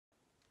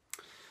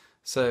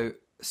So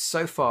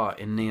far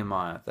in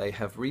Nehemiah, they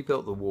have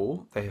rebuilt the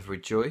wall, they have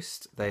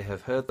rejoiced, they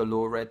have heard the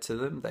law read to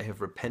them, they have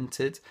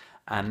repented,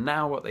 and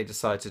now what they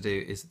decide to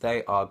do is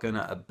they are going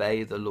to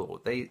obey the law.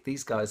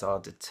 These guys are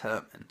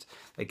determined.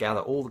 They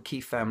gather all the key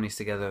families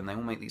together and they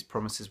all make these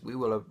promises. We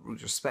will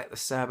respect the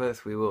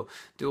Sabbath, we will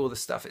do all the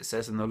stuff it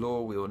says in the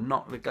law, we will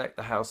not neglect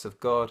the house of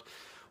God.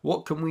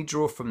 What can we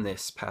draw from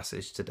this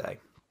passage today?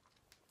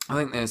 I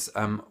think there's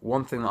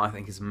one thing that I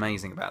think is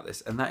amazing about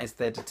this, and that is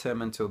they're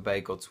determined to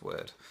obey God's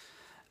word.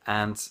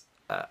 And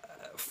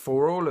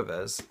for all of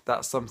us,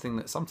 that's something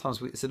that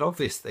sometimes it's an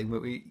obvious thing,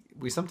 but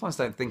we sometimes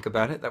don't think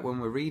about it, that when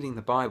we're reading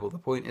the Bible, the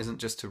point isn't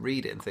just to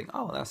read it and think,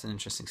 oh, that's an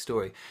interesting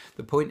story.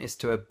 The point is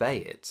to obey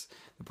it.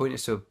 The point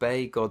is to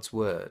obey God's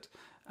word.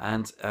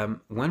 And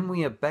when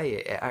we obey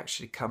it, it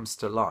actually comes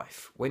to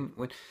life. When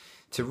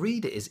to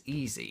read it is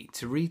easy.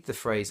 To read the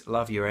phrase,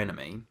 love your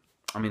enemy,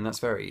 I mean, that's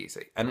very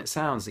easy. And it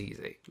sounds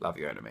easy, love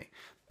your enemy,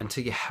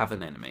 until you have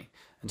an enemy,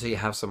 until you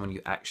have someone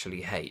you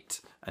actually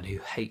hate and who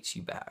hates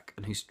you back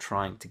and who's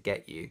trying to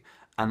get you.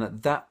 And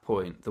at that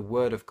point, the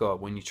word of God,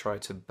 when you try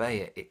to obey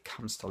it, it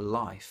comes to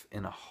life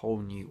in a whole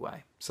new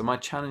way. So my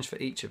challenge for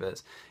each of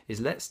us is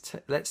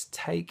let's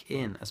take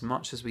in as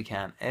much as we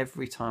can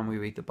every time we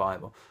read the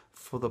Bible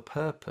for the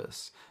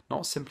purpose,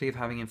 not simply of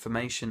having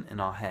information in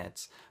our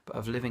heads, but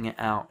of living it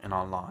out in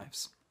our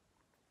lives.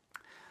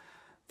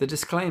 The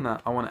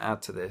disclaimer I want to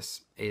add to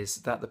this is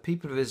that the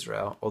people of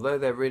Israel, although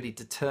they're really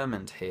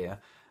determined here,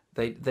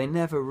 they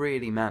never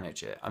really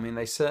manage it. I mean,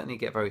 they certainly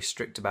get very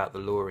strict about the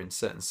law in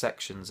certain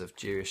sections of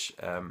Jewish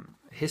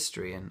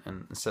history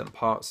and certain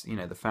parts. You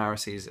know, the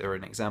Pharisees are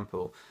an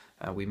example.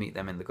 We meet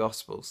them in the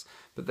Gospels.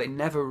 But they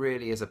never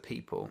really, as a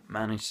people,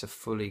 manage to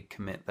fully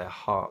commit their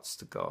hearts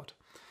to God.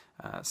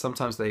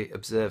 Sometimes they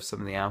observe some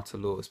of the outer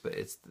laws, but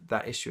it's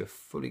that issue of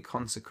fully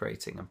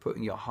consecrating and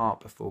putting your heart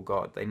before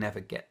God, they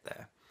never get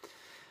there.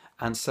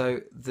 And so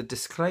the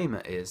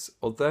disclaimer is,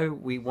 although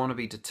we want to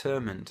be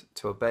determined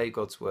to obey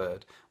God's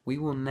word, we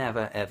will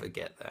never ever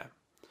get there.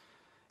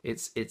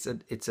 It's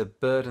a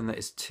burden that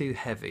is too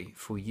heavy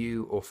for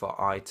you or for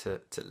I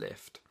to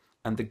lift.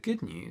 And the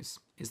good news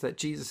is that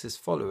Jesus'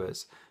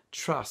 followers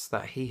trust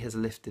that he has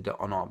lifted it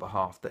on our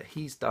behalf, that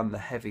he's done the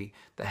heavy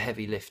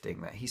lifting,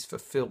 that he's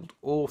fulfilled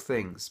all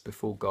things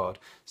before God,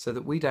 so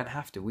that we don't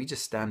have to. We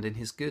just stand in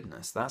his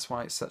goodness. That's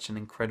why it's such an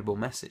incredible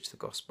message, the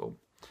gospel.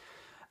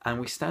 And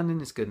we stand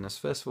in his goodness,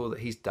 first of all, that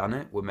he's done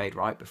it, we're made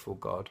right before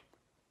God.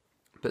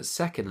 But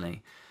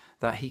secondly,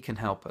 that he can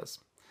help us.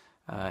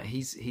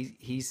 He's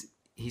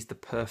the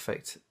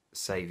perfect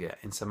saviour,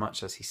 in so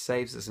much as he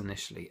saves us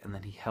initially and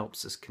then he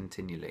helps us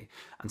continually.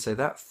 And so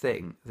that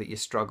thing that you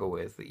struggle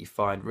with, that you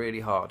find really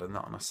hard, and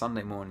that on a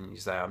Sunday morning you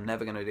say, I'm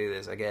never going to do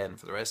this again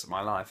for the rest of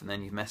my life, and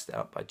then you've messed it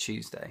up by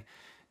Tuesday,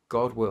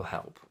 God will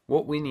help.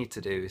 What we need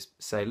to do is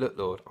say, look,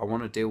 Lord, I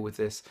want to deal with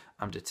this.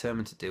 I'm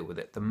determined to deal with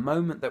it. The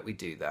moment that we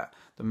do that,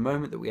 the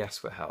moment that we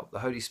ask for help, the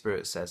Holy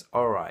Spirit says,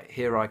 all right,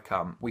 here I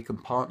come. We can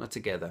partner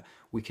together.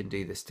 We can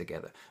do this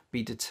together.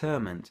 Be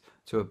determined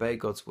to obey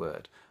God's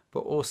word. But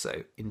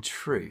also, in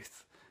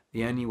truth,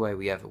 the only way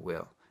we ever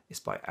will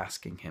is by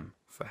asking him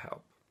for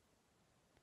help.